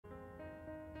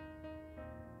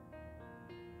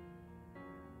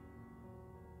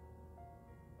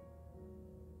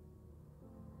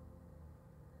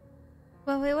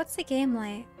But wait, what's the game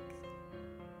like?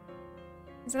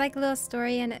 Is there like a little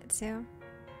story in it too?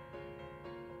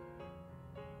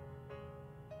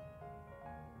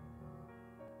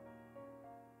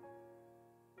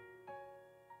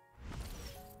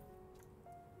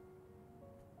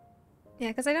 Yeah,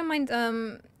 because I don't mind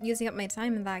using up my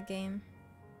time in that game.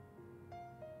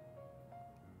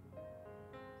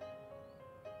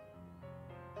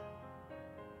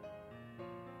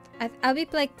 I'll be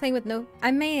like playing with no.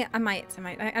 I'm gonna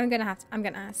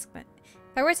ask, but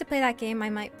if I were to play that game, I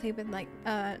might play with like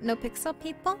no pixel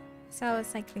people. So I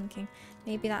was like thinking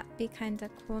maybe that'd be kind of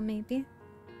cool, maybe.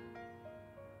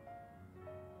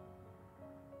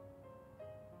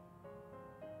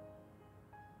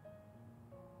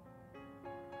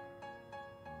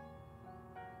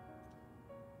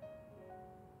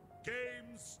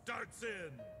 Game starts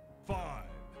in 5,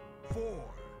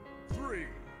 4, 3,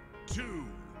 2,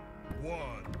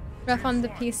 1. Rough on the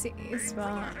PC as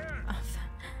well.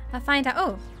 I'll find out.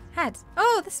 Oh, head.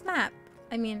 Oh, this map.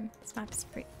 I mean, this map is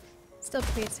still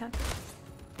pretty tough.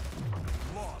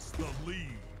 Lost the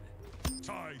lead.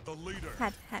 Tied the leader.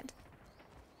 Head.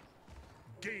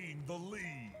 Gain the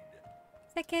lead.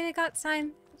 It's okay, we got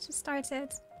time. It just started.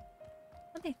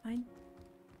 We'll be fine.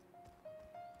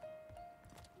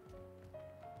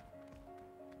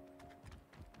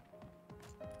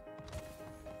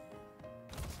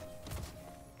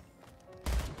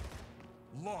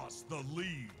 Lost the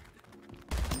lead.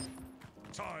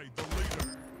 Tied the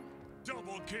leader.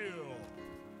 Double kill.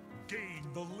 Gain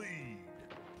the lead.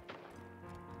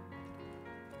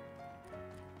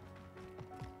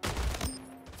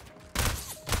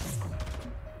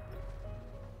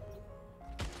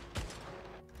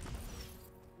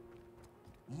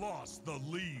 Lost the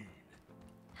lead.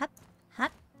 Hot.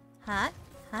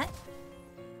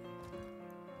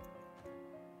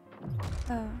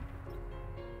 Oh.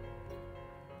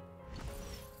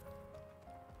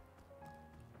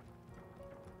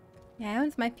 Yeah,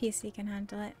 only my PC can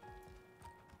handle it.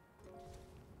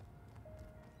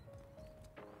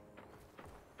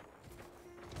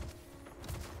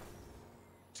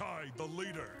 Tied the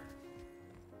leader.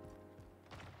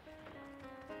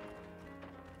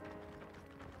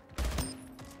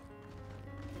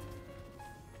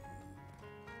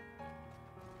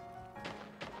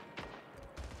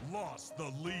 Lost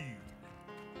the lead.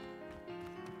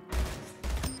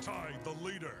 Tied the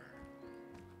leader.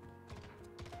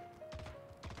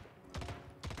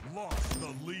 Lost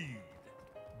the lead.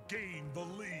 Gained the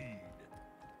lead.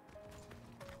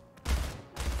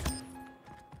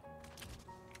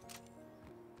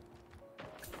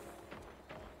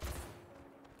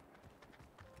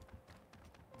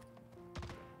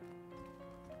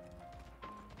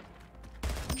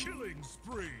 Killing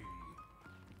spree.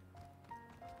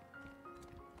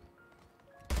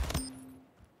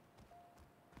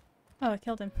 Oh, I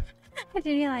killed him. I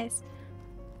didn't realize.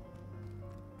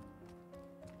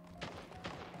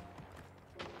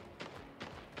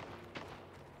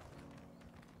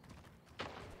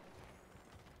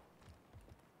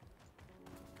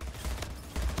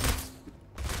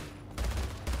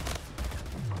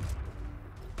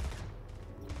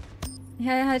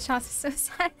 Yeah, headshots is so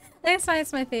sad. That's why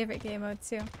it's my favorite game mode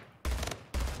too.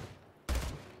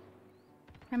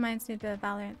 Reminds me a bit of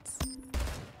Valorant.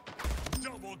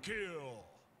 Double kill.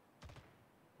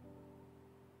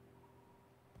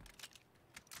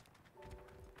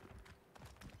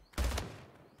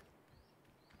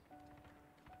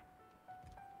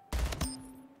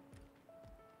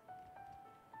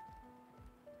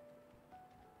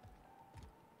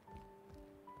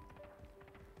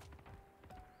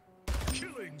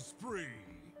 Killing spree.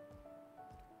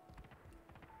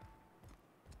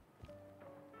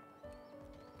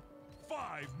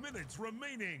 Five minutes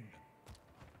remaining.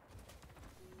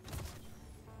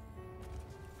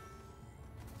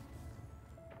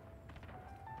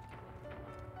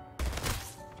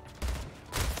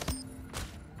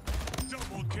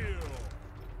 Double kill.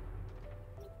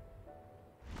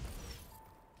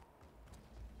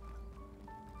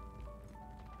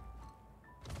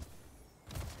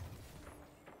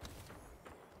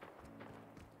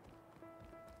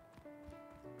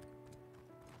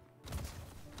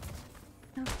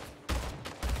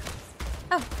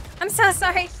 Oh, I'm so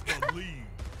sorry.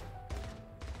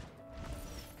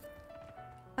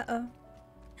 Uh-oh.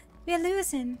 We're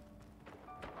losing.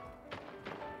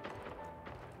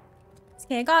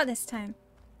 Okay, I got it this time.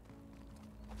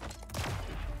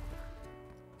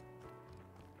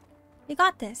 We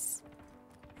got this.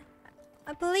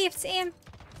 I believe, team.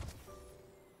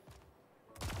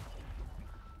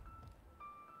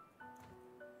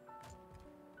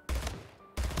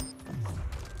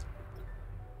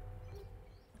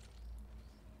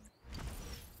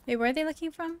 Wait, where are they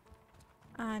looking from?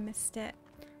 Oh, I missed it.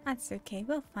 That's okay,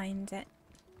 we'll find it.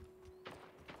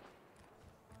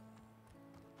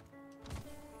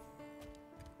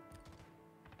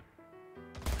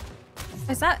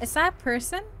 Is that a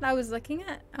person that I was looking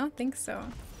at? I don't think so.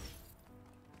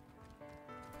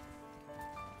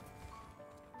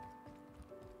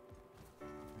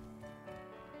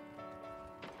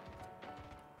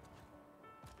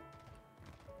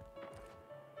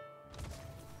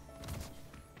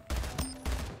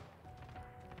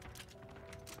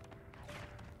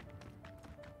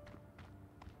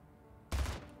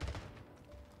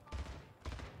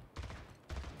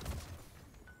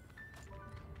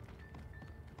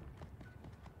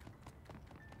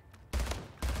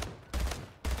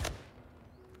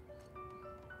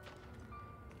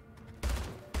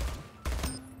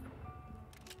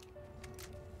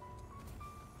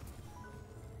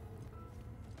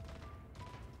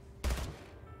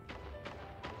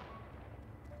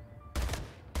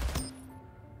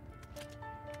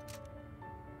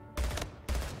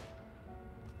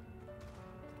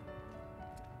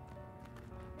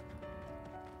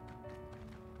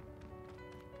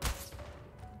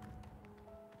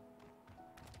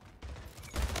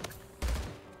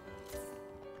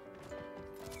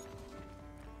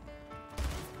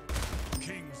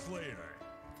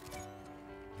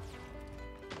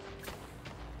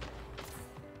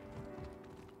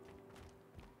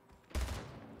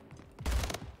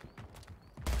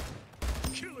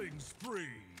 Killing spree.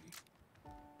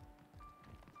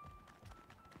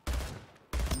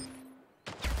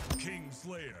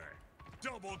 Kingslayer.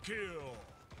 Double kill.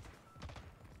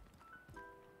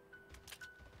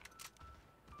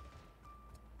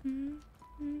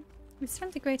 It's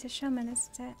from The Greatest Showman,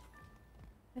 isn't it?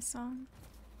 The song.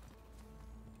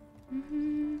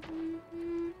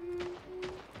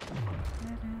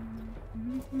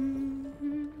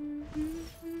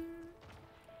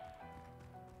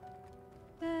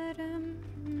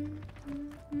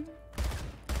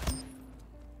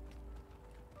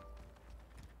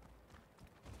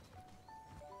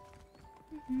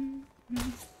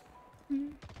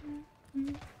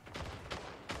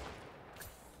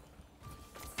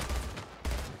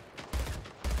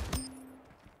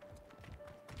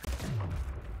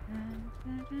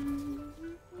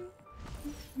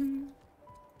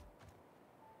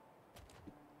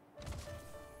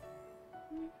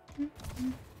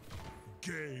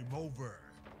 Game over.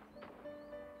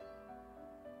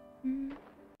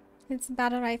 It's a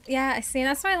battle rifle. Yeah, I see.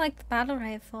 That's why I like the battle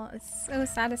rifle. It's so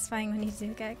satisfying when you do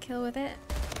get a kill with it.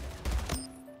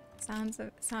 Sound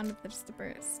of just the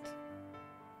burst.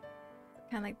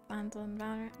 Kind of like Vandal and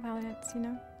Valorant, you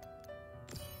know?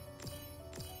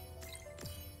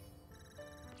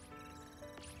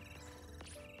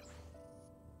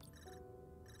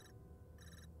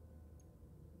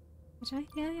 Which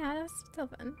yeah, that's still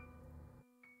fun.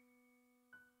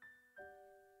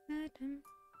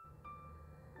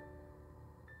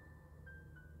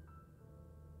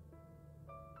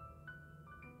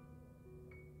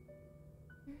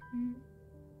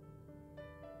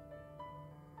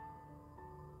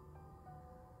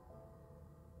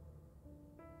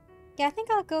 Yeah, I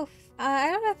think I'll go. I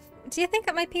don't know if. Do you think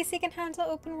that my PC can handle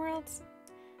open worlds?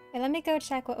 Wait, let me go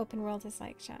check what open world is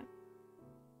like, chat.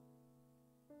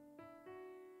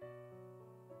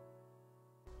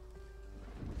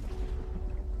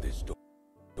 The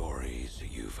stories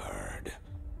you've heard.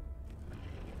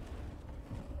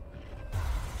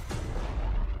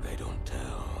 They don't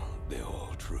tell the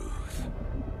whole truth.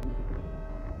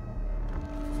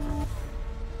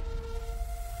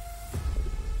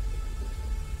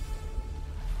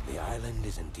 The island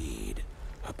is indeed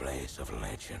a place of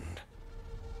legend.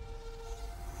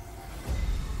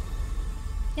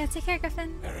 Yeah, take care,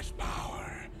 Griffin. There is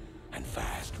power and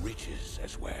vast riches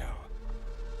as well.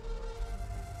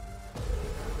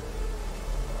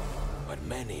 But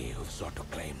many who've sought to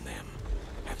claim them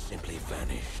have simply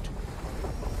vanished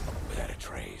without a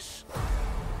trace.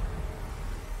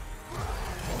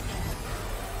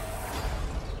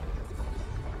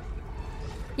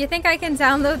 You think I can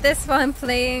download this while I'm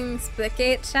playing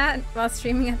Splitgate, chat while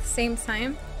streaming at the same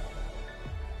time?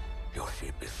 Your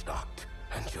ship is stocked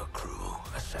and your crew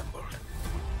assembled.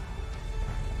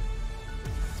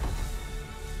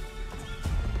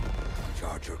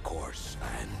 Chart your course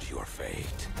and your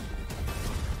fate.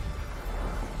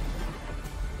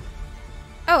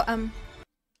 Oh,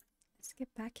 let's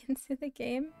get back into the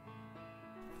game.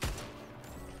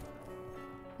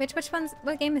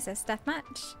 What game is this?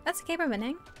 Deathmatch? That's okay, we're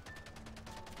winning.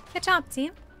 Good job,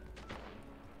 team.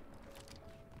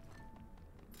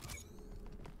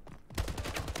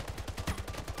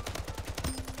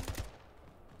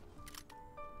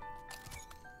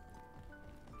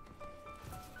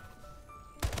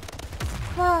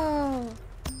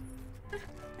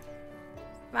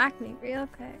 whack me real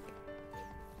quick.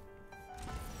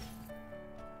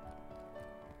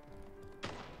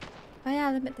 Oh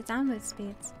yeah, limit the download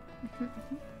speeds.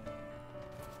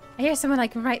 I hear someone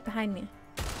like right behind me.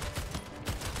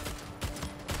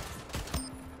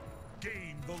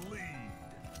 Gain the lead.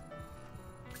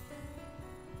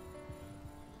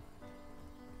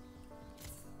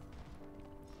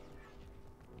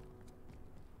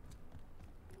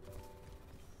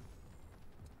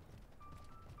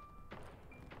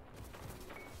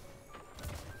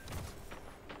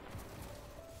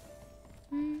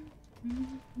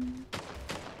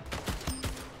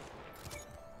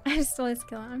 I just stole his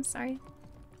kill. I'm sorry.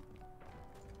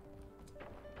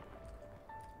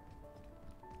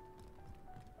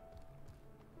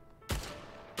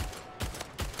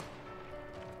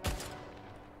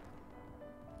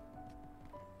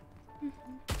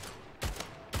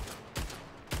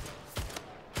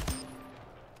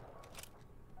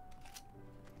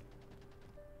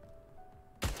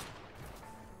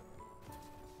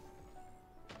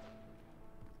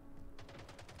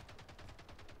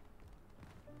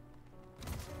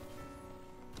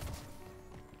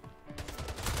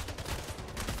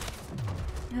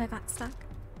 I got stuck.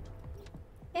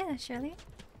 Yeah, Shirley.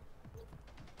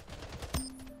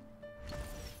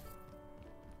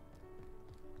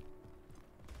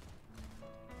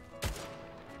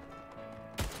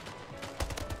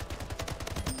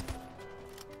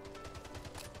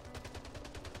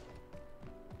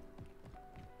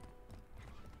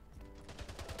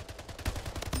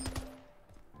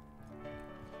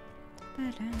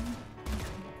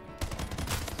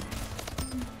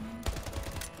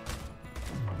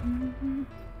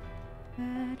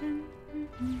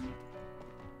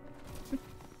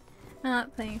 I'm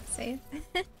not playing safe.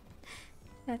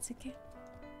 That's okay.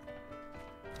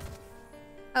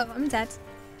 Oh, I'm dead.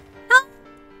 Help!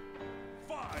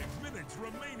 5 minutes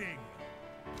remaining.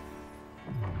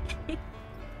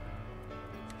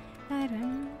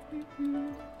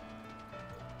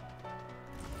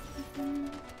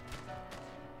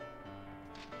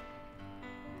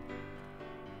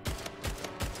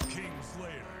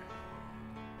 Kingslayer.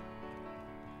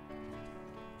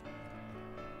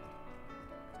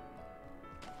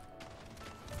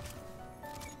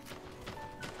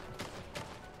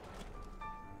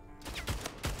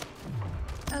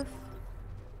 Oh.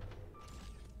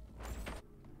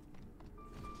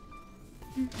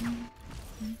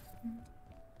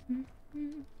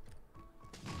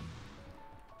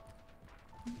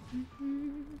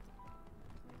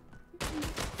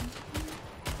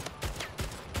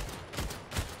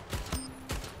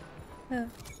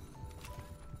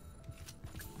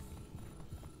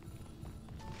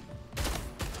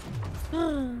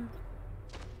 Oh.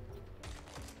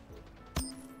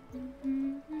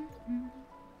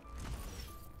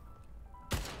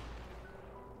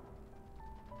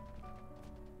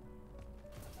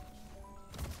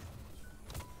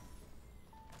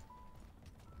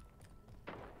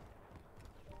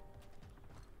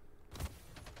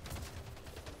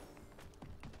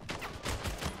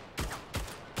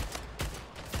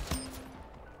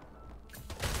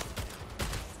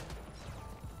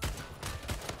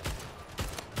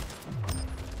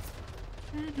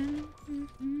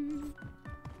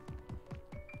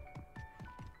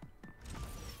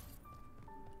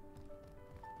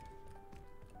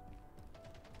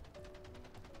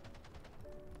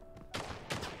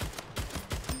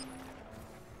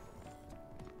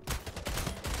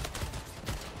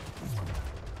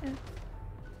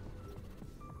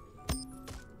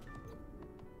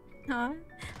 Aw,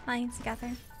 lying together.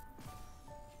 I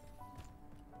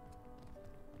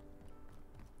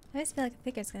always feel like a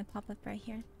figure's gonna pop up right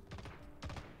here.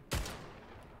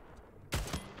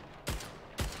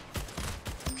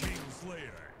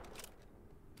 Kingslayer.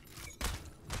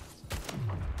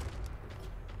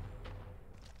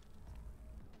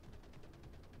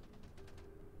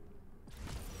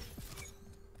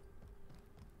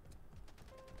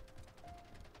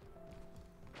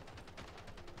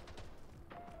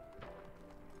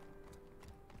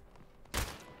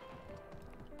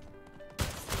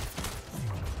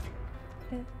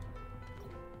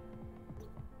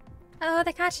 Oh,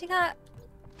 they're catching up.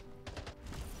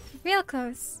 Real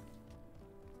close.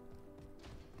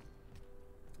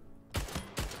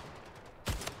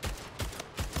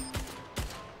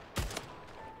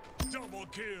 Double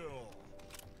kill.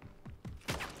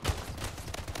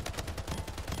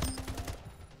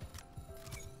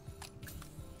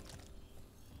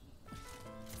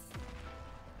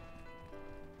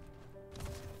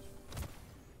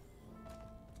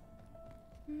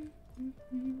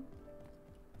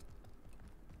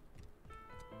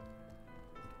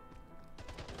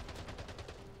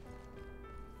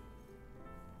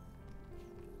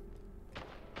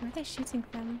 guy shooting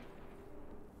from?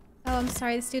 Oh, I'm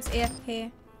sorry, this dude's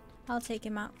AFK. I'll take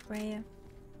him out for you.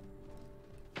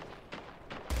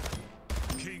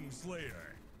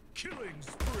 Kingslayer, killing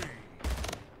spree.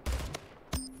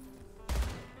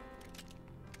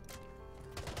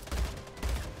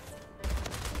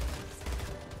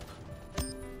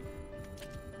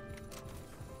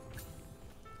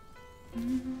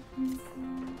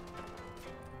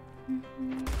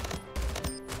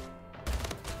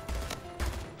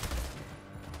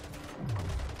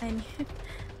 I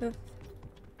knew.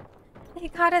 He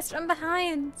caught us from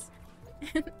behind.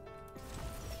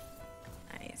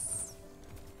 Nice.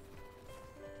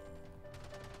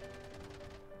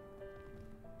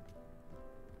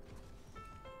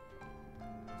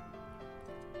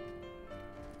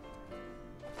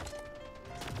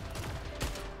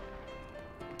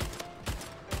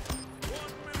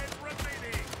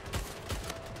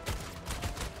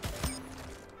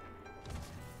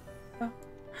 Oh.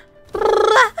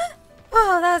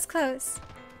 Whoa, that was close.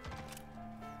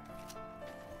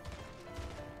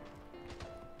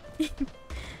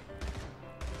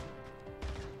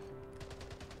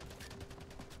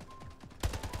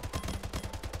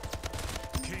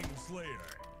 Kingslayer.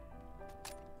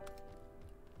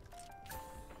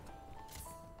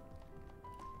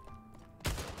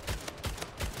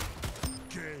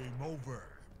 Game over.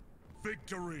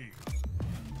 Victory.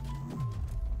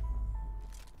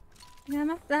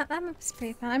 Yeah, that map's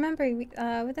pretty fun. I remember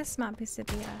with this map used to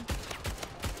be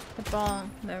the ball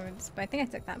modes, but I think I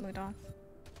took that mode off.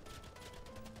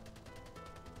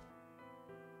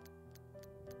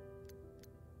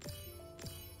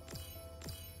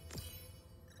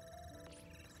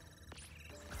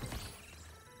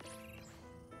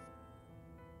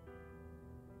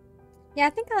 Yeah, I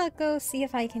think I'll go see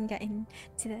if I can get into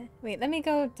the... Wait, let me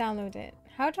go download it.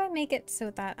 How do I make it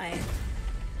so that I...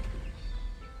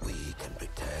 We can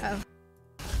pretend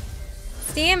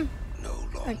Steam? no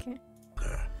longer. Okay.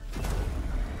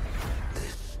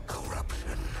 This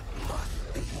corruption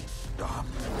must be stopped.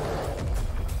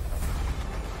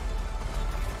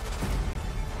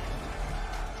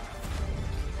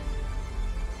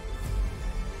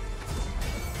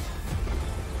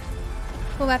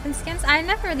 Cool weapon skins? I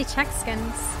never really checked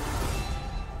skins.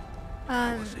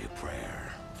 I will say a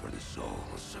prayer for the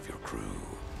souls of your crew.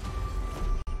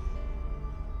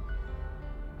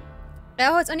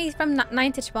 Oh, it's only from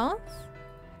 9 to 12?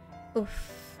 Oof.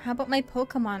 How about my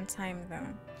Pokemon time though?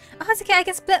 Oh, it's okay.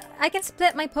 I can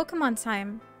split my Pokemon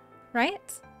time,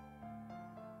 right?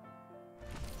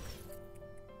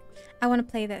 I want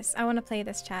to play this. I want to play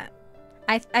this, chat.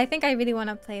 I think I really want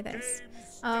to play this.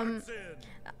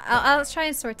 I'll try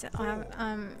and sort it out.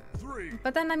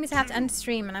 But then that means I have to end the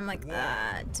stream, and I'm like,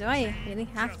 do I really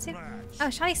have to?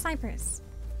 Oh, shoddy snipers.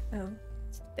 Oh,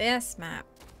 this map.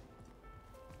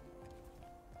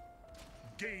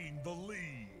 Gain the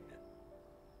lead.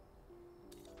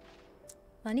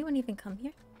 Will anyone even come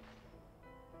here?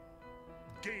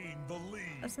 Gain the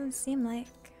lead. Doesn't seem like.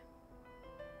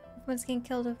 Everyone's getting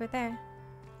killed over there.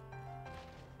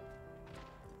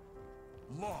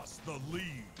 Lost the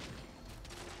lead.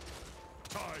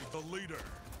 Tied the leader.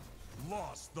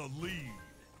 Lost the lead.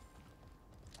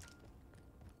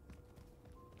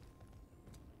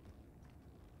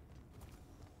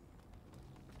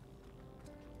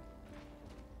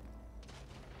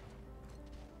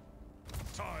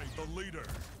 Tied the leader.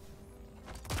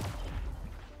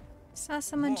 Saw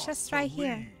someone Lost just the right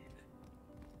here. lead.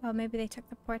 Oh, maybe they took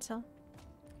the portal.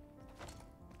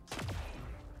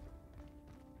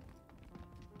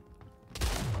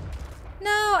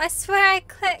 No, I swear I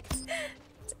clicked.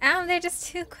 Damn, they're just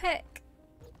too quick.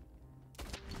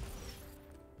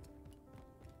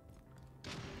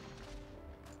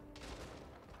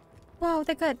 Whoa,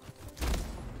 they're good.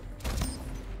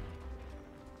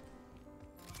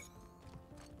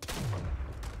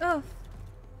 Oh.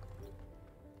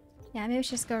 Yeah, maybe we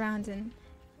should just go around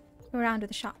with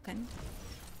a shotgun.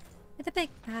 With a big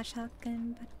bad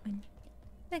shotgun, but when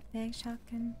big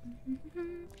shotgun.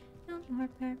 No more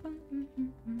purple.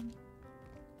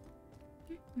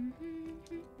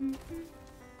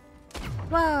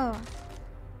 Whoa!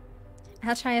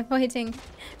 I'll try avoiding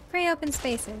free open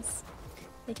spaces.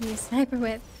 They can use sniper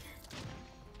with.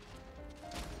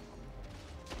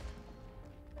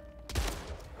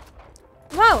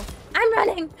 Whoa! I'm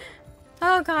running!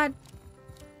 Oh god.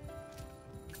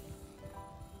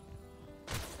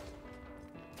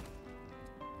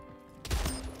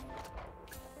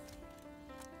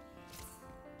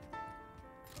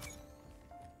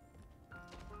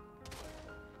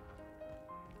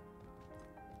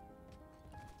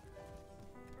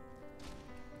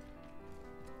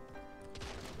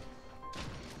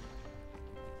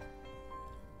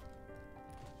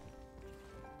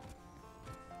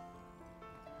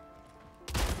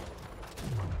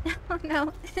 Oh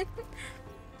no.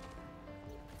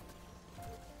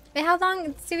 Wait, how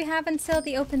long do we have until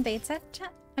the open beta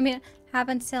chat? I mean, have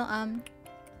until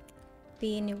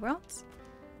the New Worlds?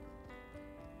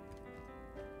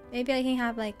 Maybe I can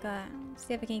have like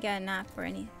see if I can get a nap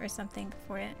or something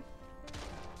for it.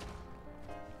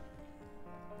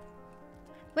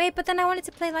 Wait, but then I wanted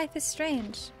to play Life is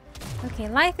Strange. Okay,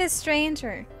 Life is Strange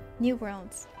or New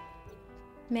Worlds.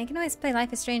 I mean, I can always play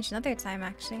Life is Strange another time,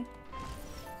 actually.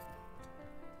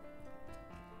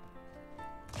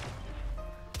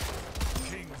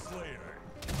 Kingslayer.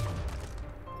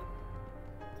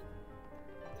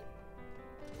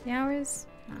 3 hours?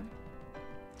 Oh.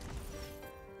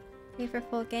 Wait for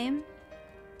full game.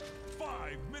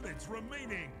 5 minutes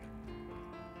remaining.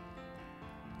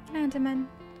 Enderman.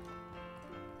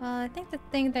 Well, I think the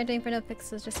thing they're doing for no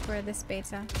pixels is just for this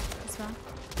beta as well.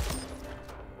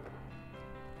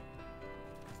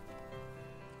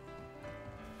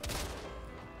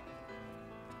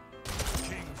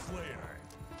 Kingslayer.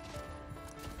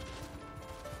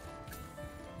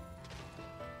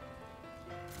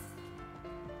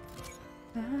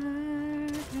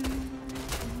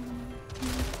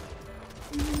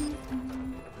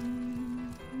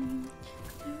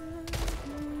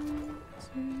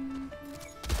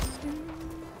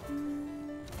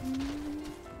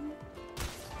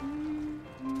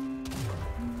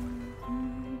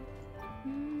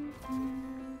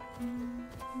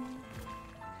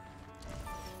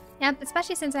 Yeah,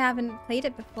 especially since I haven't played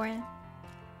it before.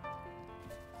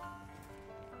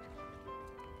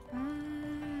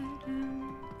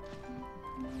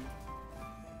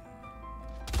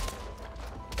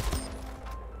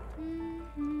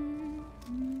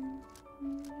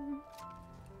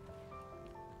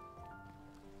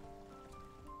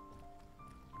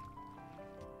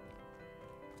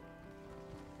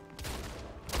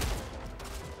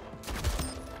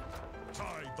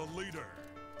 Tied the leader.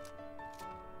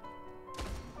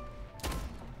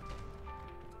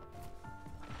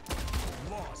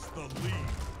 Lost the lead.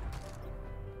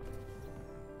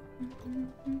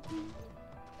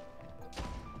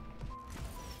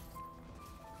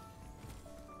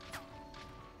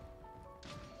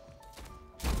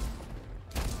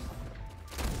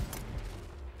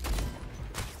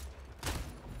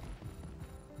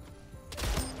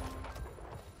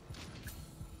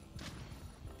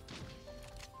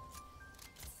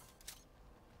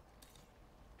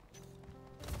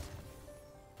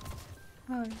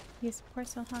 Oh, use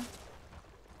porcelain, huh?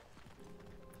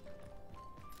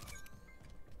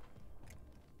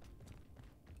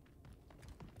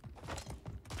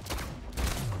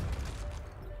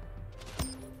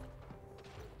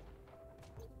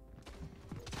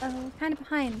 Oh, kind of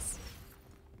behind.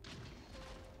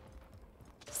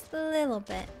 Just a little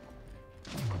bit.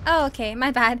 Oh, okay,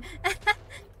 my bad.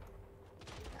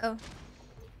 Oh.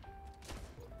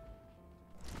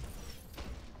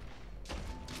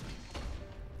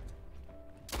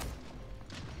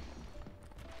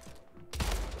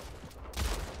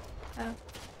 Oh.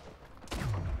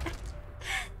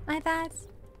 My bad.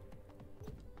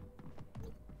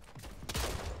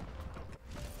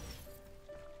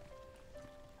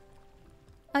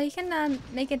 Oh, you can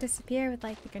make it disappear with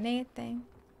like the grenade thing.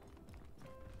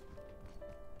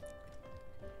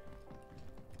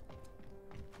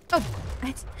 Oh,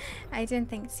 I didn't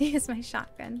think to use my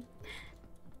shotgun.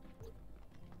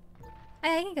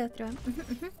 I can go through him.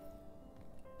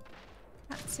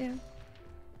 That too.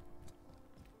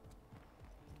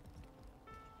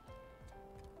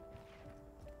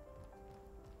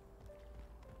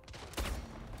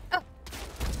 Oh,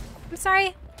 I'm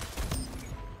sorry.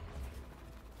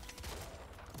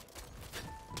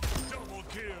 Double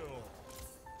kill.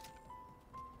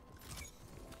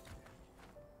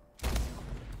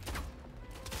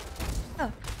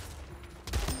 Oh.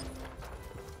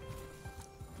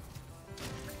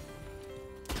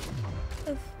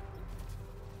 Oof.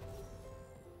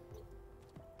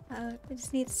 We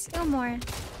just need 2 more.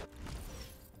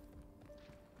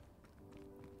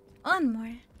 1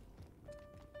 more.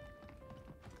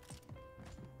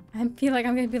 I feel like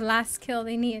I'm gonna be the last kill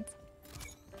they need.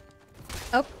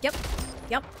 Oh, yep.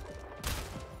 Yep.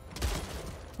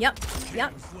 Yep.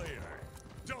 Yep. Kingslayer.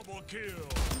 Double kill.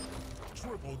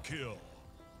 Triple kill.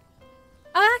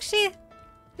 Oh, actually,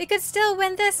 we could still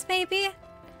win this, maybe.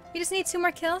 We just need 2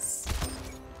 more kills.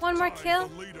 1 more Tied kill.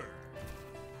 the leader.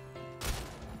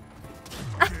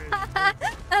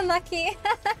 Unlucky.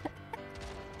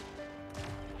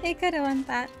 He could have won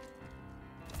that.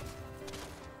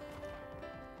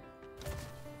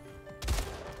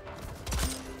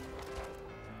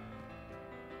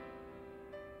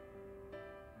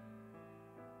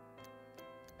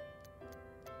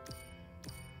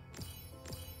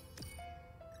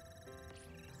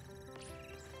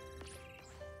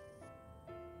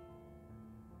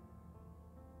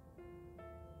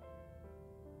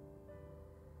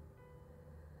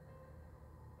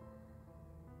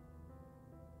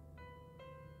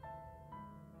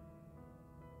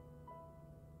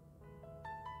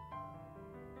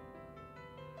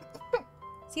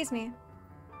 Excuse me.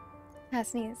 I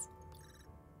sneeze.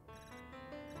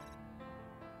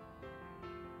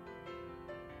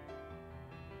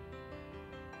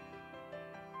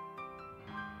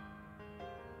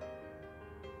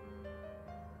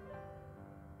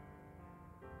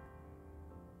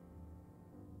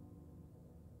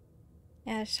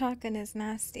 Yeah, shotgun is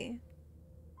nasty.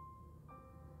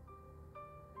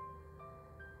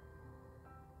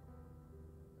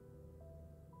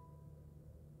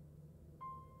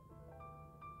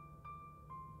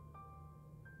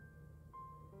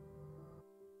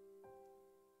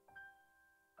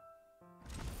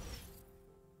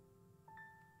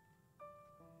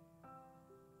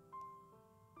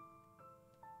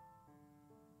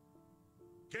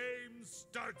 Game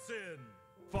starts in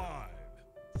 5,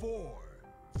 4,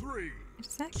 3,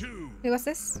 What's that? 2, Wait, what's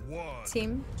this? 1.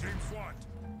 Team. Team SWAT,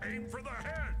 aim for the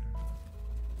head.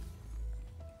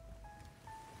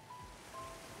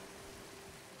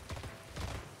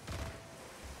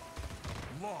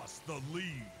 Lost the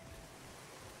lead.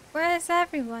 Where is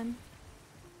everyone?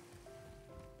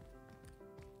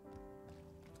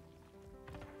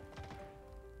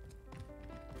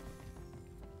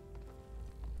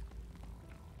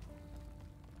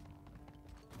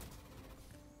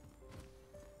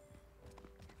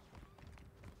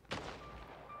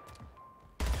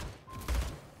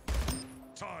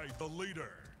 Tied the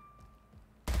leader.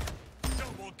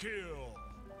 Double kill.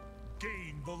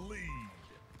 Gain the lead.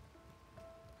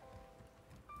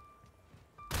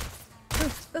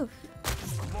 Oof, oof.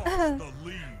 Lost the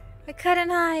lead. I couldn't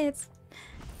hide.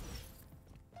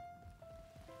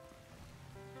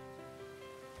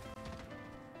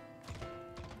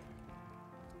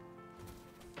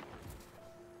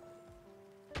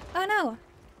 Oh no!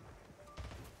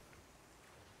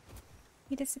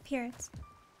 He disappeared.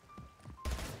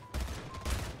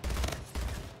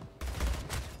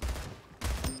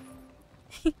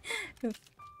 Oof.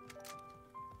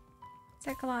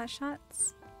 Took a lot of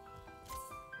shots.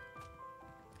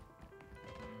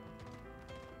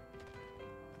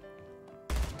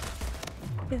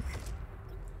 Oof.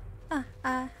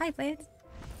 Hi, Blade.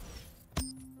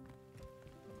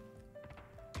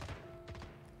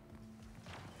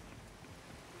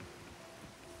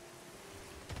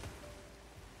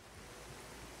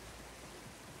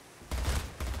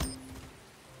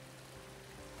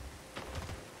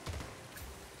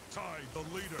 Tied the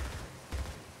leader.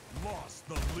 Lost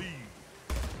the lead.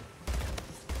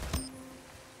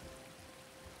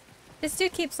 This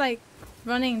dude keeps like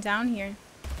running down here.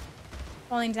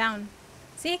 Falling down.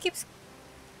 See, he keeps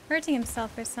hurting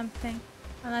himself or something.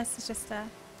 Unless it's just a...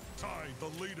 Tied the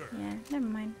leader. Yeah, never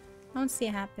mind. I don't see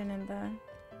it happen in the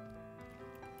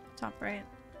top right.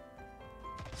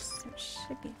 So it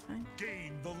should be fine.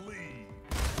 Gain the lead.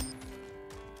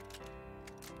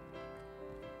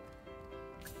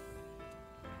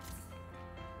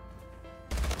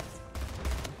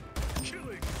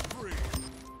 Killing spree.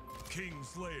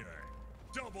 Kingslayer.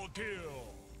 Double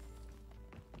kill.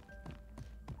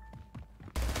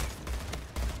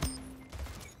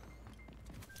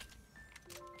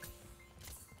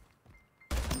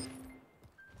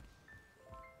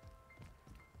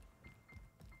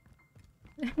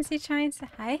 Is he trying to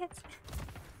hide?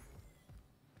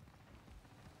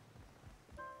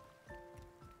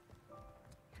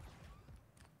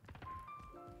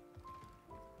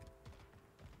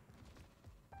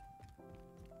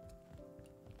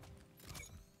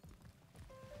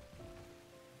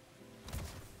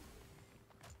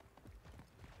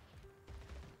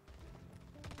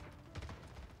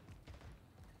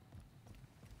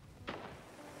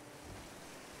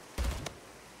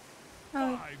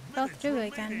 Oh, he fell through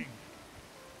again.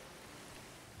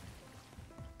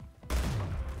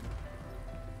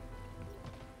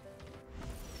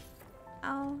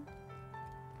 Oh.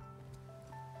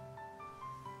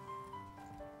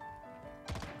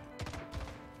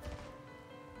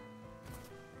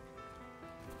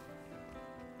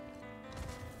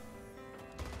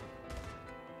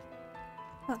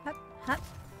 Oh, hot.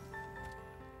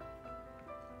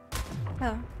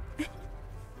 Oh.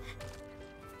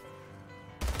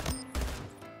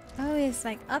 Oh, he's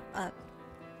like up.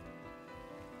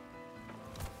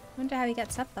 Wonder how he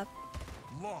gets up.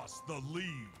 Lost the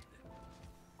lead.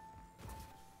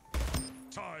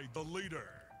 Tied the leader.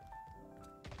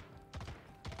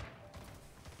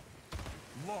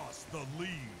 Lost the lead.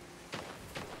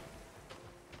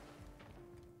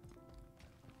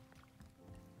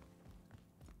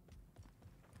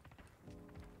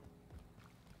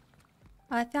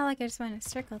 Oh, I felt like I just went in a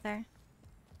circle there.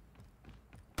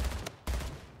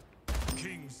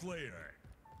 Kingslayer.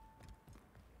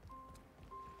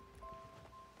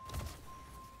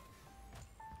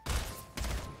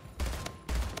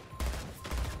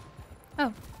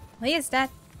 Well, he is dead.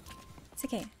 It's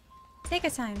okay. Take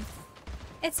your time.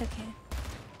 It's okay.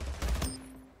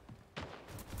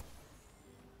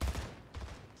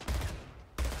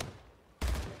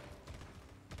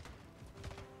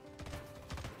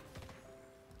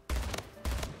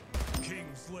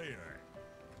 Slayer.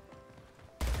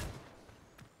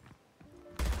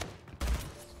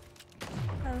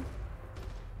 Oh.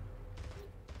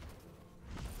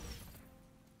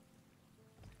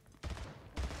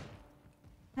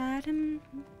 Adam.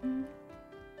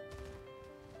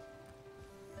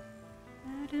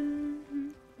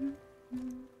 Adam.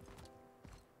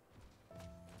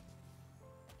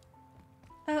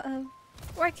 Uh-oh.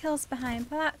 4 kills behind,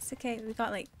 but that's okay. We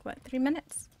got like, what, 3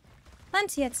 minutes?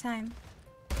 Plenty of time.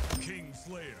 King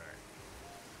Slayer.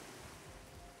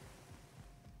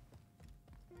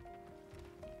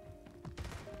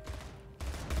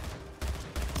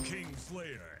 King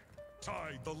Slayer.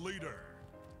 Tied the leader.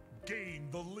 Gain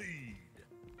the lead.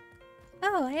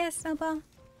 Oh, hey, Snowball.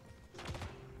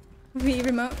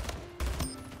 Remote.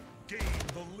 Gain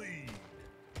the lead.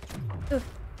 Oof.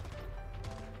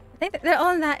 I think that they're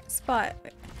all in that spot. I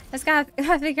just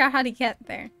gotta figure out how to get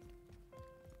there.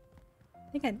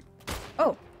 I think I...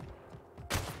 Oh.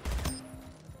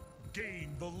 Gain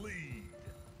the lead.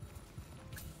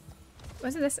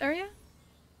 Was it this area?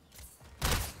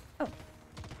 Oh.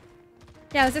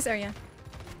 Yeah, it was this area.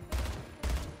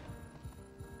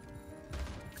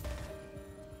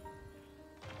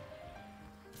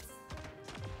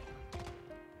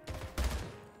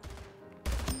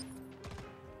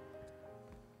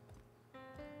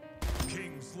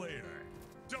 King Slayer.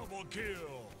 Double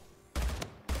kill.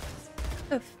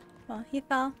 Oof. Well, he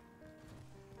fell.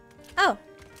 Oh.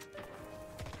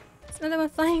 There's another one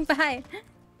flying by.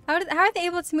 How are they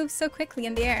able to move so quickly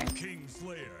in the air? King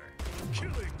Slayer.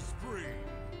 Killing spree.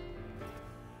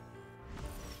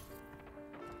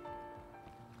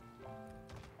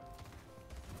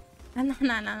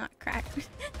 No, not crack.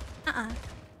 Uh-uh.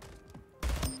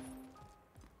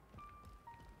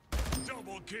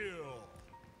 Double kill.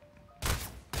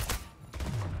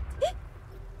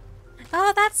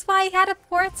 Oh, that's why he had a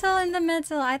portal in the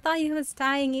middle. I thought he was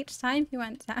dying each time he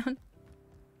went down.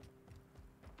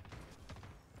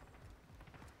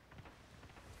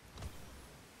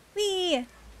 Whee!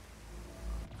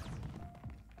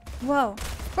 Whoa.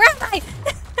 Where am I?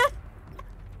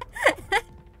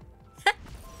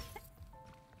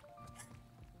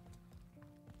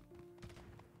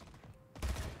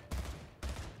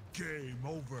 Game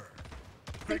over.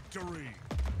 Victory.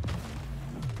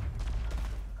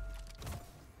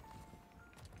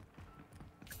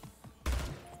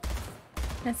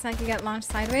 It's like you get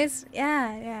launched sideways?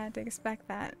 Yeah, I did expect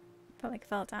that. But like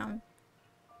fell down.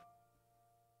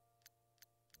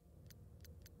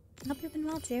 Hope you've been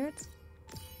well, dude.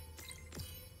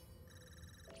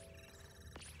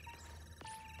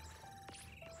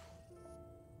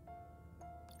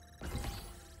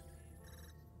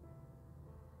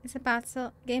 Is it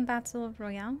battle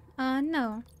royale?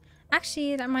 No.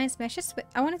 Actually, that reminds me.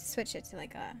 I wanted to switch it to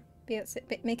like a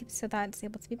make it so that it's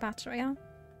able to be battle royale.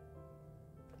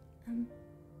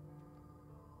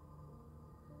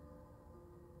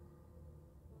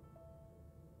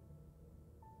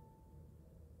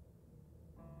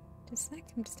 Just a sec.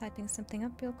 I'm just typing something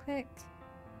up real quick.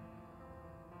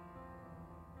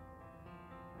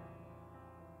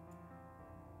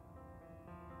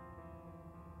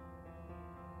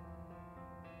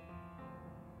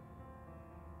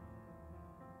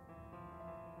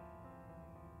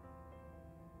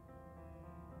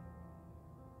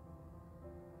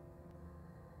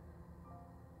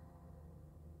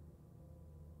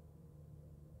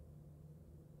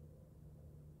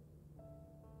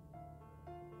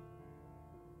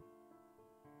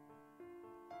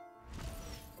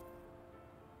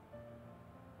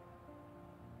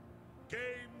 Game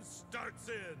starts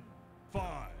in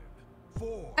 5, 4.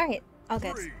 All right, all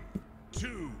good. 3,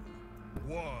 2,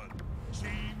 1.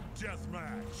 Team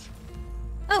deathmatch.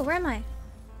 Oh, where am I?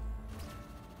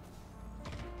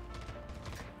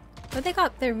 Oh, they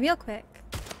got there real quick.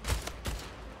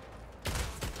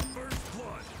 First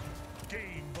blood.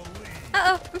 Gain the lead.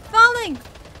 Uh-oh, I'm falling!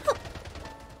 Help.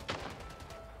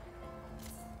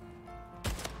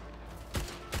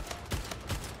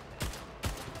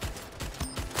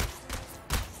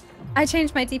 I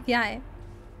changed my DPI.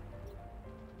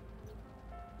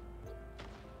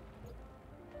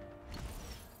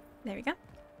 There we go.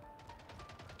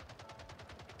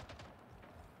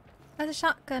 There's a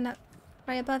shotgun up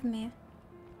right above me.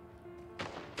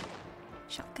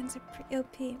 Shotguns are pretty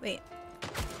OP. Wait.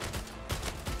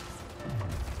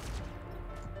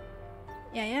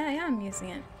 Yeah, I'm using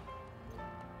it.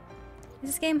 Is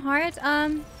this game hard?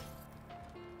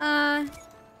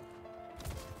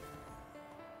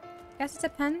 Guess it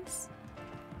depends.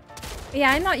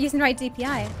 Yeah, I'm not using the right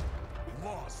DPI.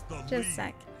 Lost the Just a lead.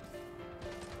 sec.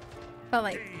 But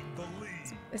like, Gain the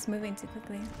lead. it's moving too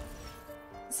quickly.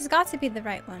 This has got to be the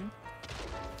right one.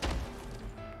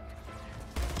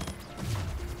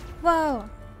 Whoa!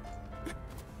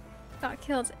 Got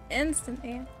killed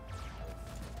instantly.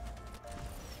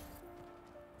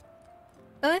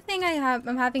 The only thing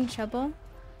I'm having trouble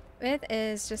with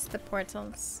is just the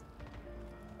portals.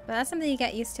 But that's something you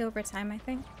get used to over time, I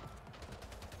think.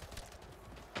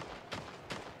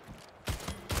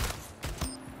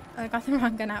 Oh, I got the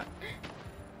wrong gun out.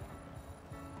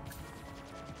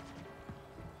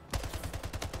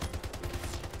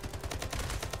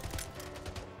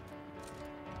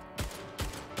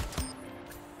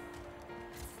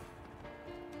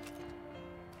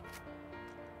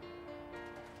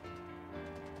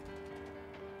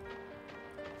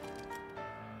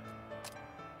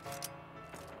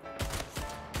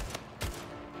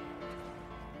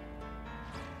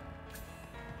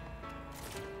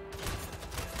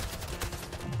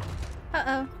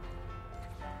 Uh-oh.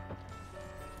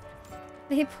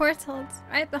 They portaled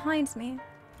right behind me.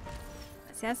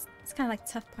 See, that's kind of like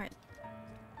the tough part.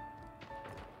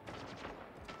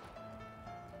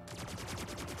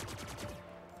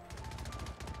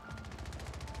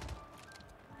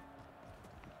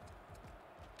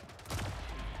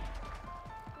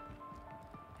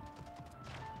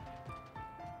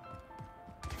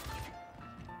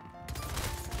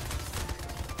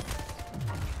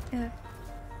 Ugh.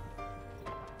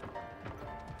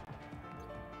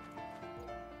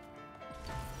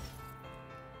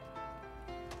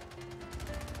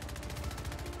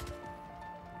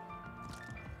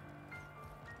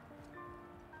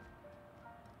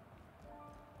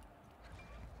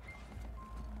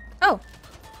 Oh!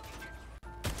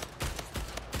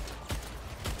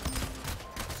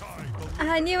 Tied the leader.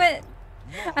 I knew it!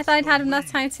 I thought I'd had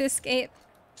enough time to escape.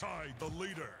 Tied the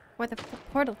leader. Where the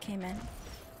portal came in.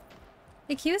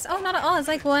 The queues? Oh, not at all. It's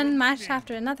like one match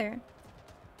after another.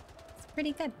 It's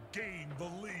pretty good. Gain the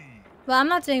lead. Well, I'm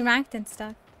not doing ranked and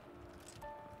stuff.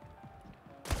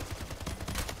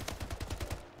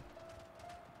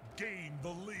 Gain the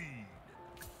lead.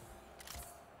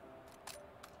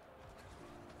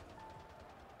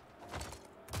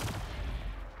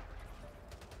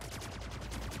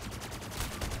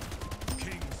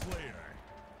 King Slayer.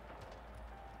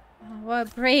 Oh, what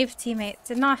a brave teammate.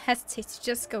 Did not hesitate to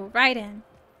just go right in.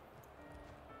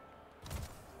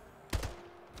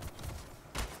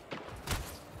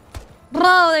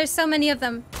 Bro, there's so many of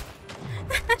them.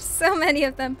 There's so many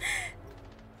of them.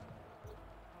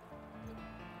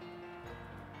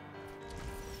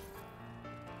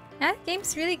 Yeah,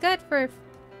 game's really good for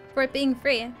it being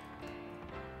free.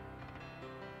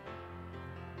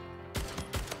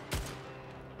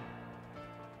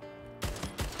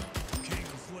 King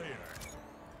Slayer.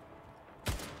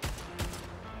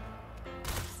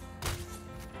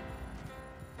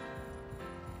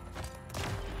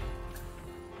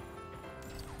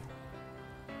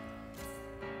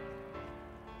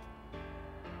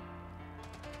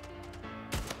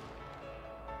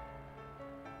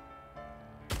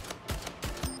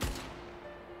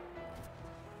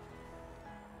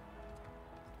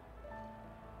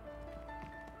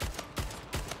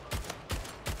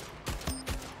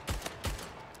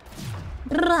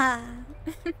 Blah.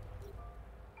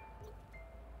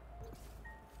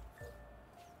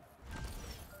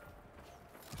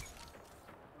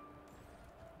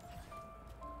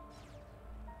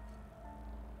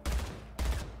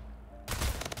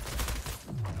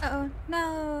 Uh-oh,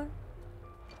 no.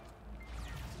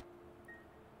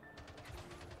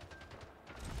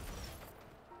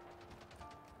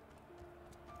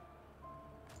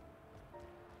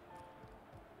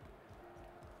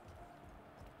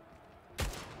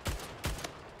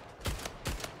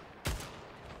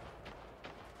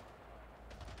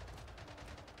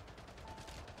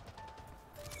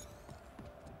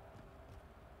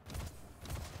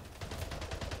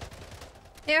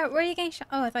 Yeah, where are you getting shot?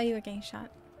 Oh, I thought you were getting shot.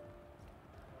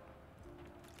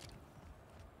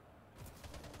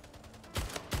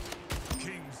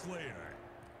 King Slayer.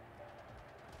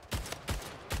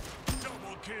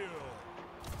 Double kill.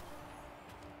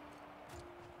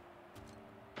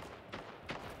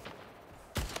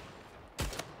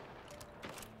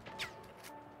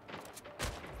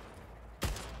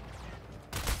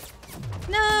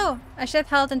 No! I should have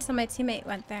held until my teammate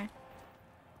went there.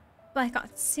 But I got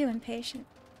too impatient.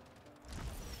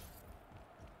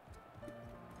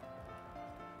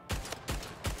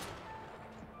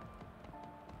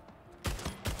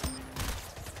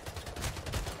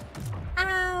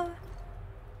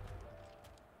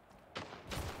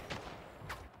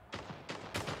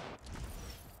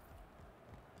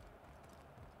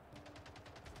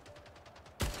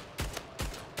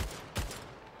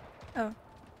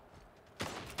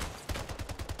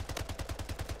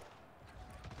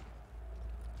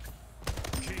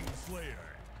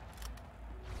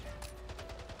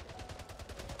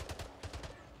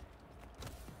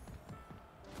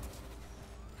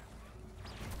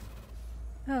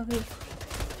 Oh, wait.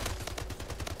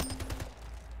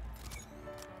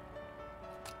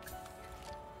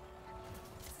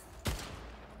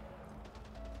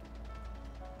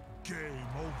 Game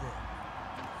over.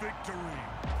 Victory.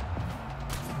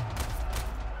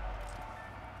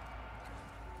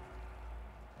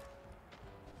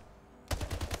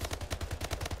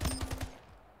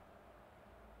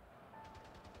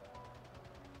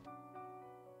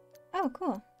 Oh,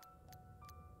 cool.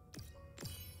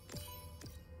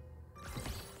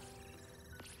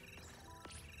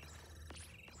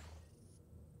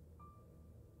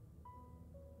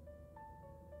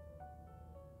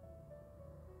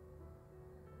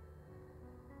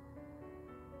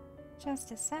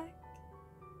 Just a sec.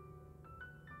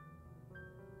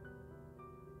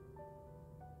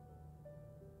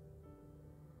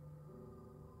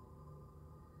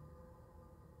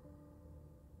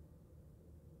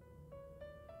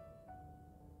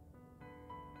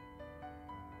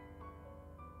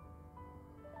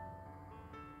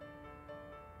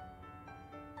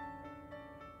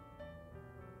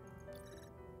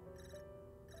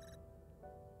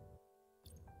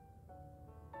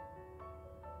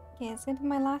 Okay, it's gonna be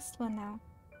my last one now.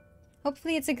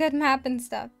 Hopefully it's a good map and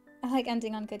stuff. I like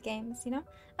ending on good games, you know?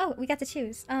 Oh, we got to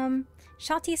choose.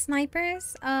 Shoddy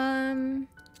snipers,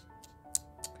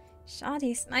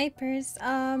 Shoddy snipers,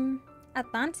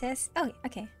 Atlantis. Oh,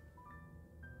 okay.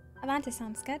 Atlantis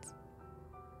sounds good.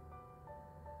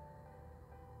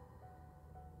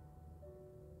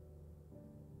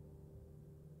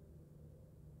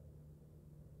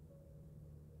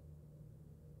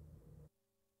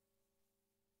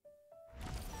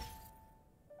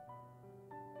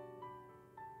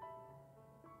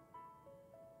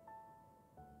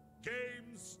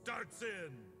 Game starts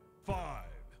in 5,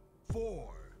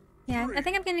 4. Yeah, I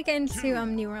think I'm gonna get into 2,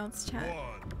 New Worlds chat. 1.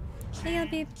 I think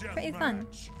it'll be pretty fun.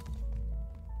 Deathmatch.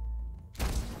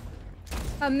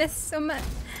 I missed so much.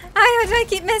 Why do I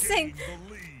keep missing? Gain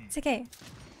the lead. It's okay.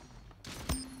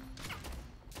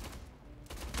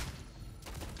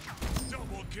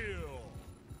 Double kill.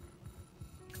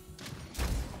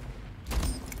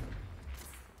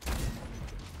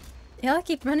 Y'all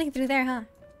keep running through there, huh?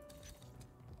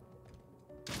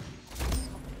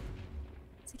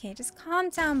 It's okay, just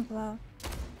calm down, bro.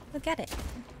 Look at it.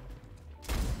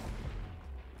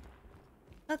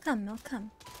 They'll come, they'll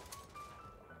come.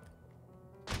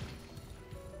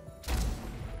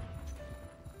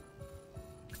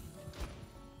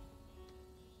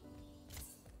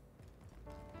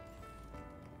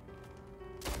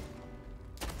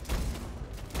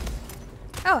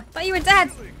 Oh, I thought you were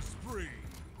dead! Killing spree.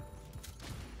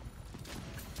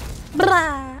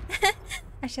 Blah!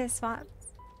 I should have swapped.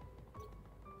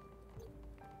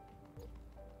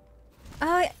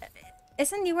 Oh,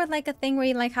 isn't New World like a thing where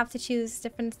you like have to choose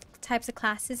different types of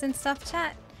classes and stuff,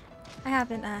 chat? I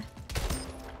haven't,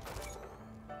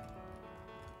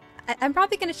 I'm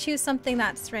probably gonna choose something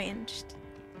that's ranged.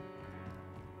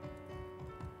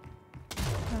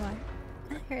 Oh,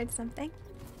 I heard something.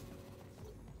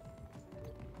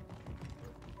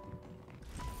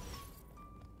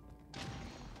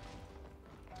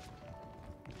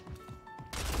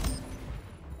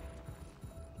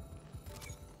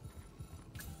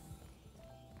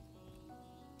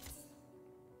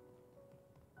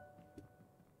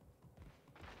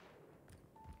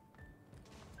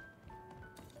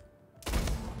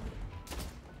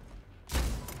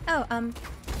 Oh, Uh-oh.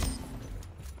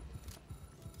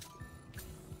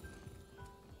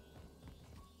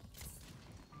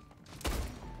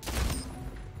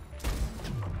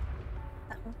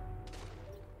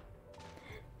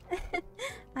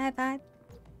 My bad.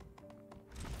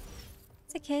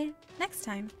 It's okay. Next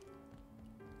time.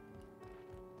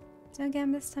 Don't get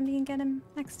him this time, you can get him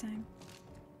next time.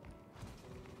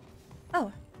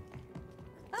 Oh.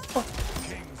 Oh!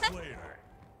 King Slayer.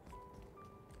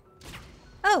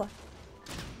 Oh!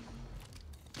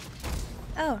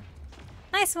 Oh.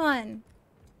 Nice one!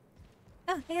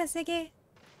 Oh, yeah, Ziggy.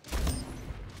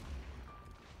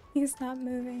 He's not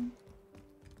moving.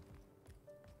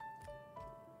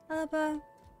 Hello, Bo.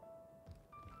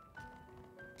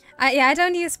 Yeah, I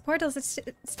don't use portals.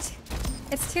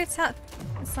 It's too tough.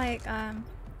 It's like, I'm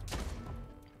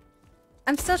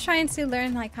still trying to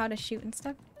learn, like, how to shoot and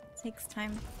stuff. It takes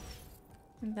time.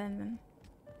 And then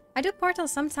I do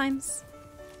portals sometimes.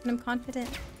 And I'm confident.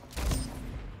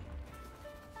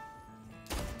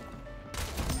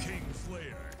 King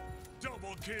Slayer.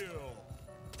 Double kill.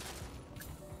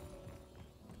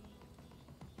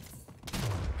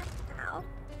 Ow.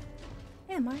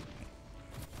 Hey, Mark.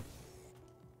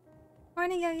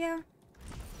 Morning, Yo-Yo.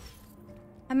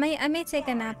 I may take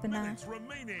a nap and 5 minutes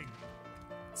remaining.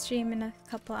 stream in a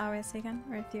couple hours again,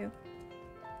 or a few.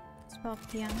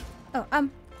 12 p.m. Oh,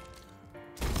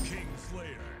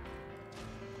 Kingslayer.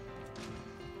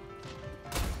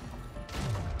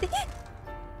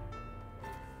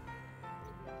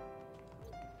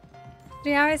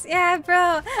 3 hours? Yeah, bro.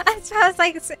 I was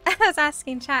like, I was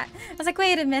asking chat. I was like,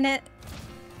 wait a minute.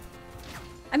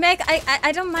 I mean,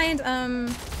 I don't mind,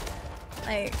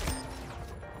 like,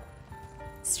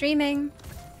 streaming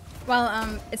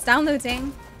while, it's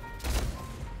downloading.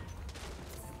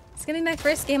 It's gonna be my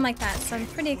first game like that, so I'm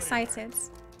pretty excited.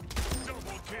 Double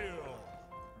kill.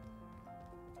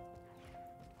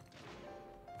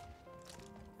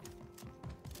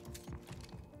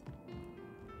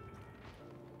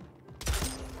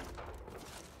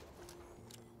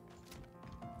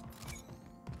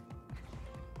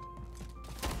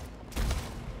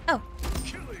 Oh.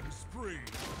 Killing spree.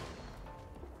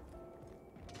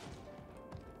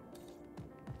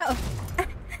 Oh.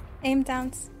 Aim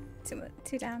down.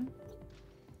 Two down.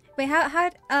 Wait, how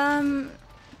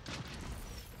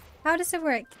does it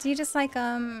work? Do you just like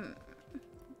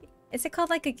is it called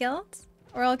like a guild?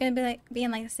 Or all gonna be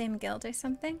in like the same guild or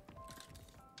something?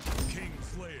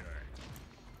 Kingslayer.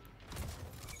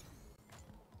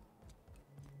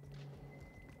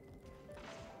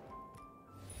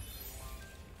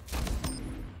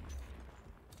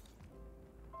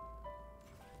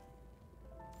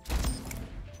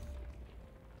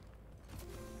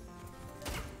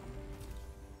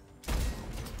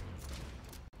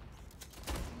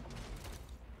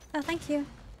 Oh, thank you.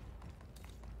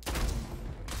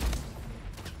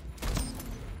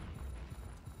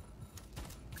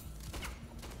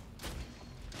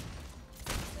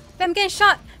 I'm getting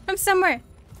shot from somewhere.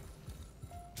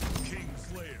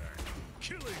 Kingslayer.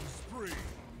 Killing spree.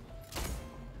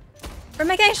 Where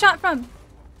am I getting shot from?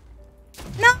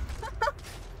 No!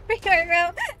 Record, bro.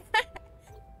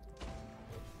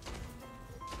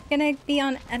 Gonna be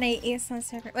on NA Eastern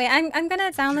server. Wait, I'm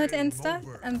gonna download it and stuff,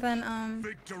 and then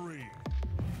Victory.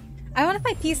 I wonder if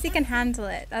my PC can handle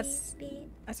it. That's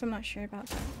what I'm not sure about.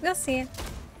 That. We'll see.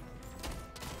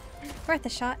 Worth a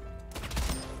shot.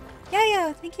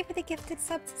 Yo, thank you for the gifted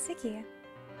sub to Siki.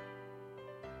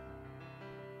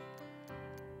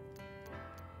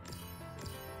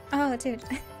 Oh, dude.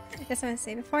 Just want to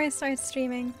say, before I started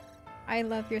streaming, I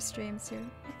love your streams, dude.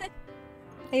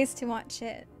 I used to watch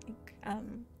it,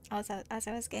 as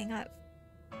I was getting up.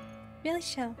 Really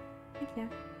chill. Thank you.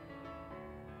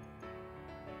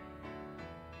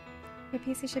 Your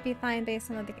PC should be fine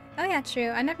based on the game. Oh yeah, true.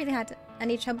 I never really had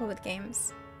any trouble with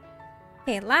games.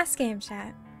 Okay, last game,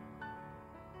 chat.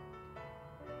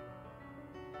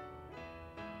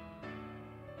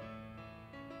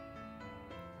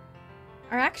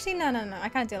 Or actually, no. I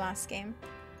can't do last game.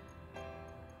 I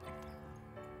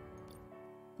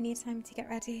need time to get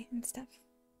ready and stuff.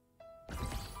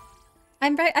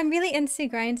 I'm really into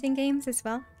grinding games as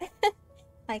well.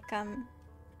 Like,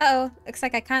 uh-oh, looks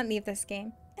like I can't leave this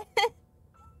game.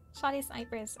 Shoddy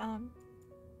snipers,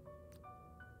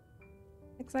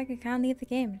 looks like I can't leave the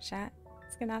game, chat.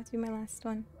 It's gonna have to be my last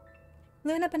one.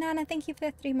 Luna Banana, thank you for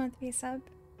the 3-month resub.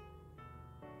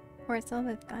 Portal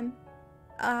with gun.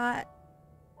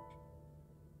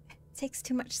 Takes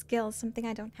too much skill, something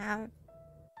I don't have.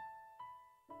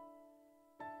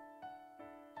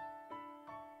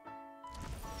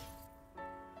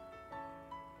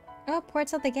 Oh,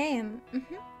 Portal the game.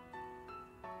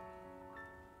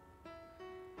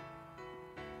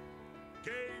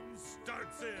 Game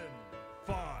starts in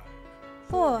 5,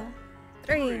 4,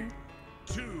 3.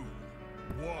 2, 1.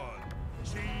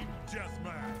 Team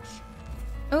deathmatch.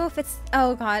 Oh, if it's...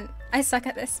 Oh god, I suck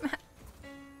at this map.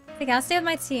 Okay, I'll stay with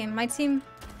my team. My team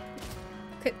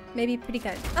could maybe pretty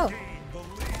good. Oh. Gain the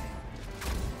lead.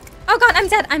 Oh god, I'm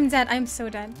dead. I'm dead. I'm so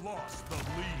dead. Lost the lead.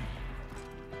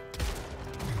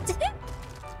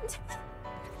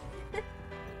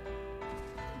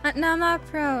 No, I'm not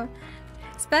pro.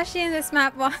 Especially in this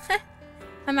map. Well,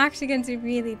 I'm actually gonna do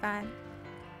really bad.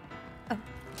 Oh.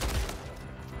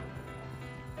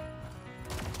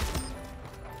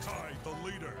 Tied the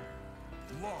leader.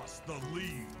 Lost the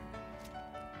lead.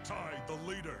 Tied the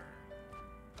leader.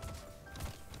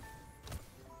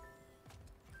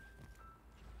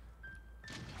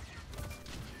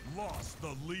 Lost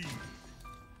the lead.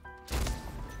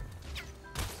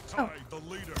 Tied the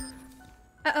leader.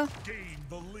 Uh-oh. Gain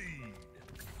the lead.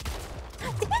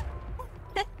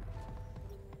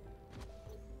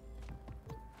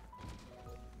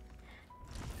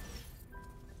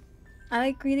 I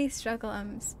like really struggle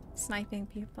sniping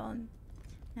people in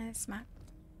this map.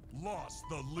 Lost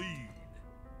the lead.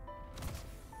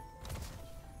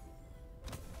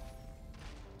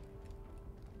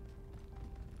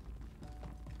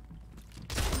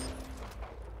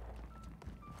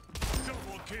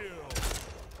 kill.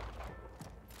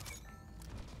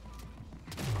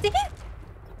 Dang it!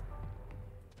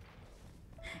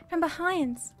 From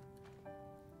behind.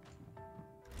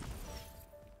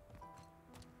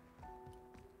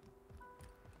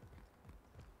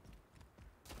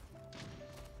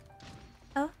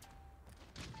 Oh.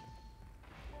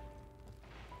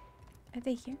 Are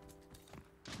they here?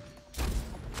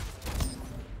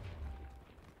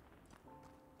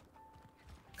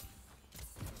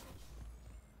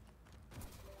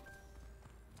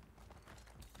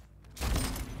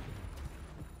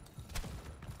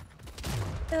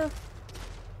 Oh.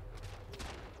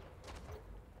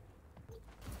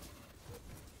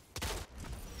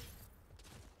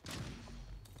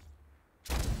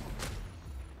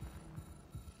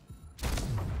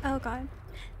 Oh god.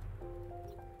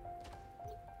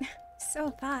 So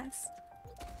fast.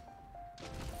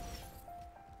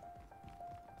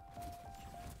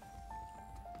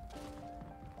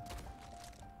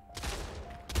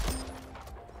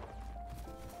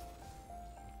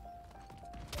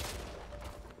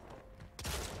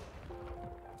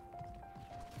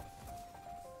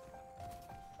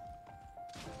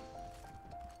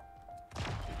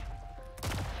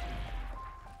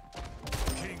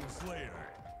 Slayer.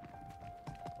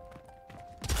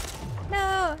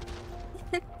 No!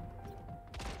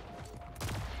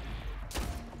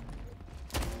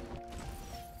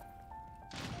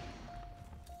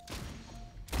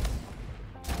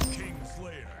 King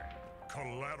Slayer.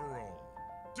 Collateral.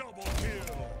 Double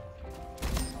kill.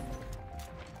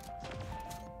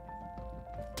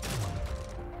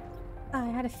 Oh, I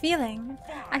had a feeling.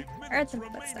 I 5 heard minutes the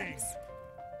remaining. footsteps.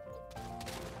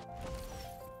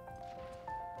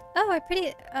 Oh, we're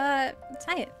pretty,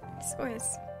 tight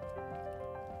scores.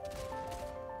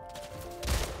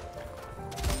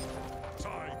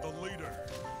 Tied the leader.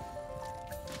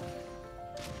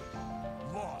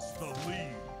 Lost the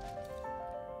lead.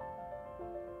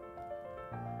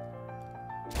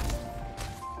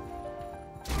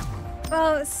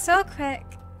 Oh, so quick.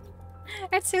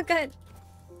 They're too good.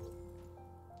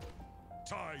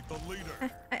 Tied the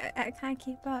leader. I can't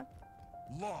keep up.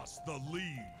 Lost the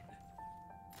lead.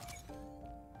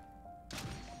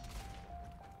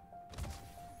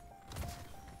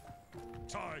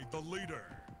 Tied the leader.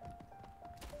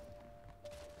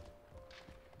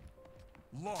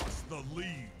 Lost the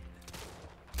lead.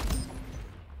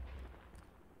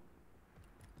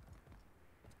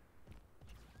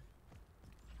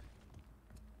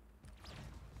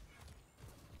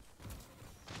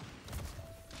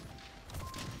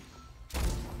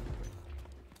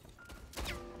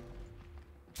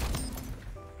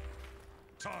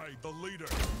 Tied the leader.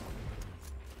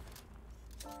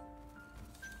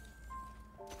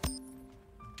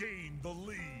 Gain the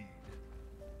lead.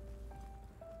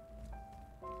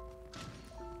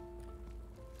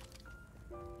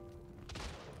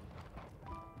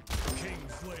 King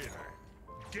Slayer.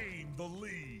 Gain the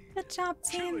lead. Good job,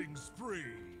 team. Killing spree.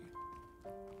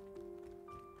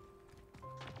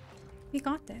 We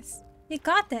got this. We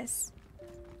got this.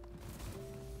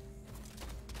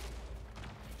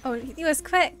 Oh, he was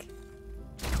quick.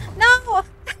 No!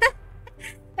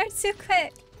 They're too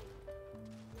quick.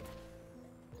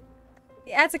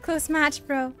 Yeah, it's a close match,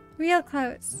 bro. Real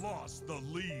close. Lost the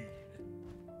lead.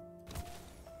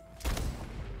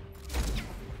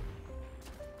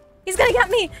 He's gonna get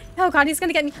me! Oh god, he's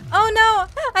gonna get me. Oh no!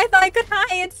 I thought I could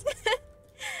hide.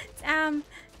 Damn.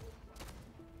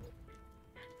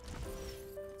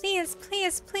 Please,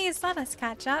 please, please let us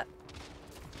catch up.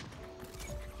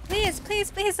 Please, please,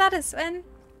 please let us win.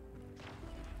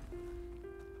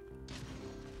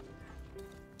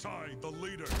 Tied the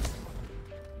leader.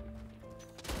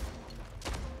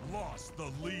 Lost the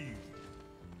lead.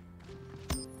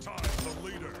 Tied the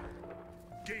leader.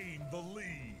 Gain the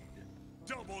lead.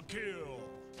 Double kill.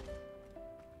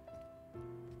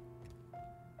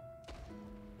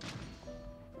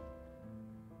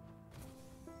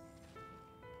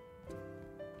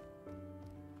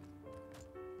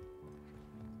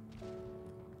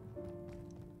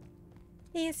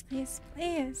 Please, please,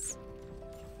 please.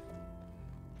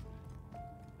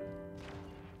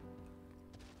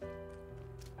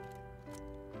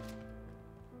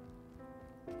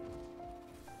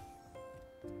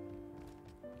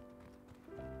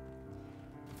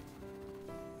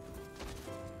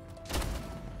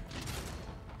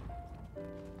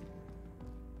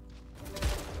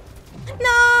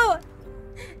 No!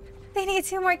 They need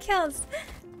 2 more kills.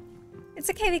 It's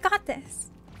okay, we got this.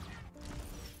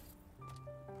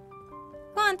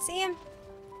 Go on, team.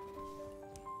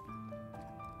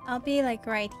 I'll be like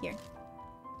right here.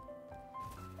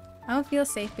 I don't feel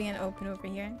safe being open over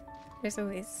here. There's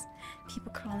always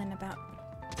people crawling about.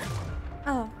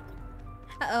 Oh.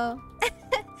 Uh-oh.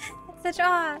 It's a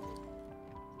draw.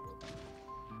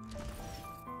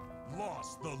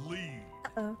 Lost the lead.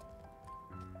 Uh-oh.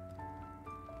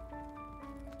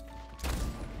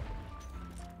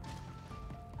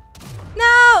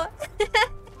 No!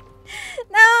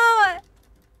 No!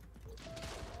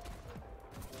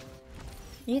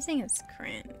 Eating is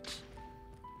cringe.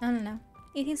 No.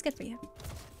 Eating's good for you.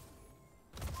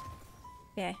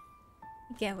 Yeah.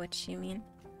 I get what you mean.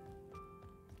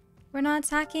 We're not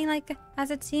attacking like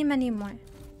as a team anymore.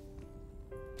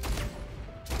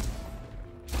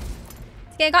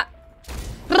 Okay, I got.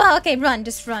 Blah, okay, run,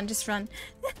 just run. 1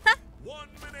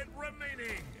 minute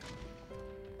remaining.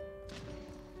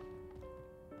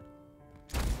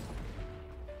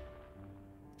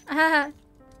 Ah.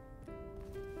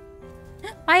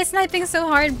 Why is sniping so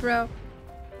hard, bro?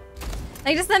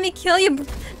 Like, just let me kill you.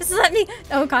 Just let me.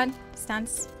 Oh god.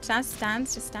 Stance. Just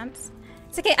stance. Just stance.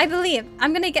 It's okay. I believe.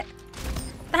 I'm gonna get.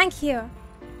 Thank you.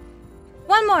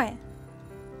 One more.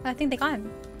 I think they got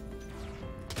him.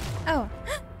 Oh.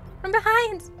 From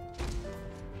behind.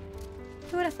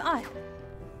 Who would have thought?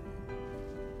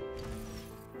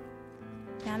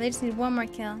 Yeah, they just need one more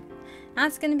kill.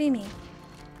 That's gonna be me.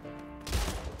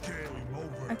 Game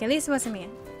over. Okay, at least it wasn't me.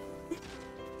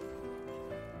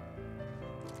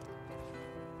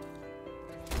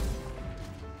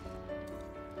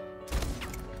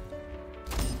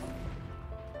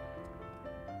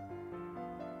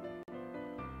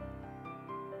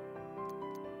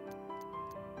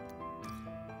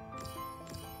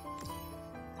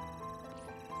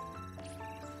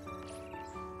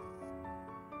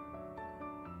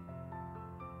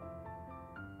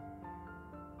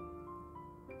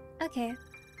 Okay.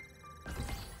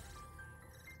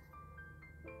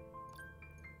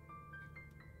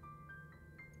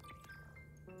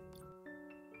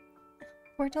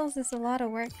 Portals is a lot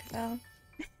of work, though.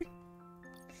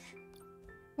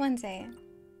 One day.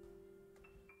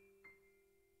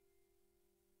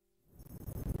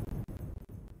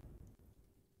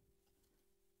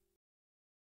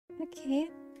 Okay.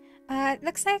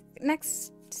 Looks like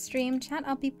next stream chat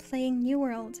I'll be playing New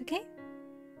World, okay?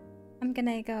 I'm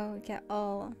gonna go get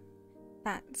all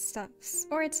that stuff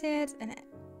sorted and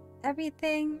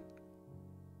everything.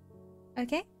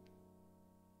 Okay?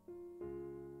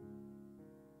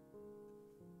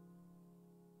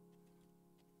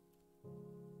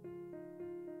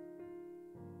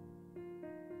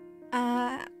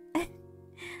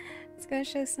 Let's go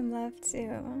show some love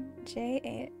to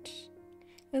JH,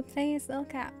 who plays Lil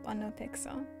Cap on No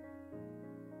Pixel.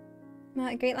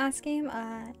 Not a great last game?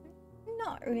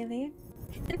 Not really.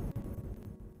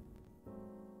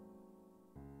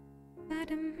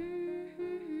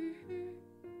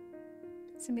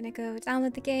 So I'm gonna go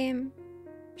download the game,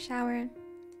 shower,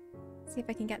 see if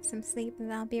I can get some sleep, and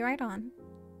then I'll be right on.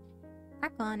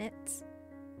 Back on it.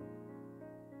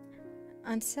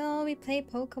 Until we play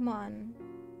Pokemon.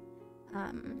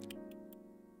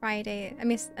 Friday, I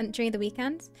mean during the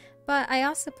weekends. But I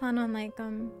also plan on like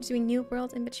doing New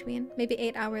World in between. Maybe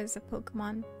 8 hours of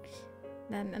Pokemon.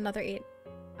 Then another 8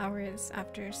 hours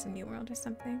after some New World or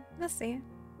something. We'll see.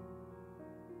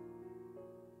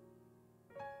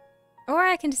 Or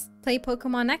I can just play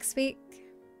Pokemon next week.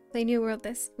 Play New World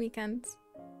this weekend.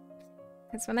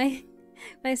 Because when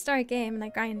I start a game and I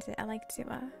grind it, I like to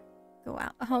go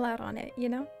out all out on it, you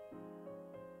know?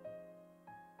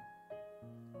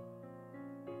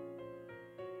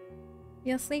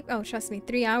 You'll sleep? Oh, trust me,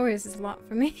 3 hours is a lot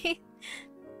for me.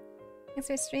 Thanks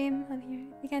for stream. Love you.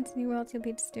 If you get into New World, you'll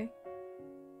be just doing.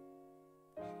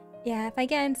 Yeah, if I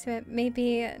get into it,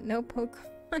 maybe no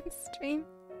Pokemon stream.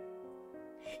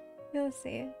 You'll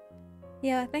see.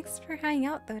 Yeah, thanks for hanging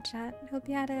out though, chat. Hope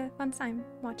you had a fun time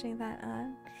watching that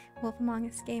Wolf Among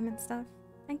Us game and stuff.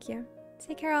 Thank you.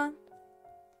 Take care all.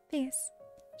 Peace.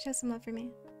 Show some love for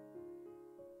me.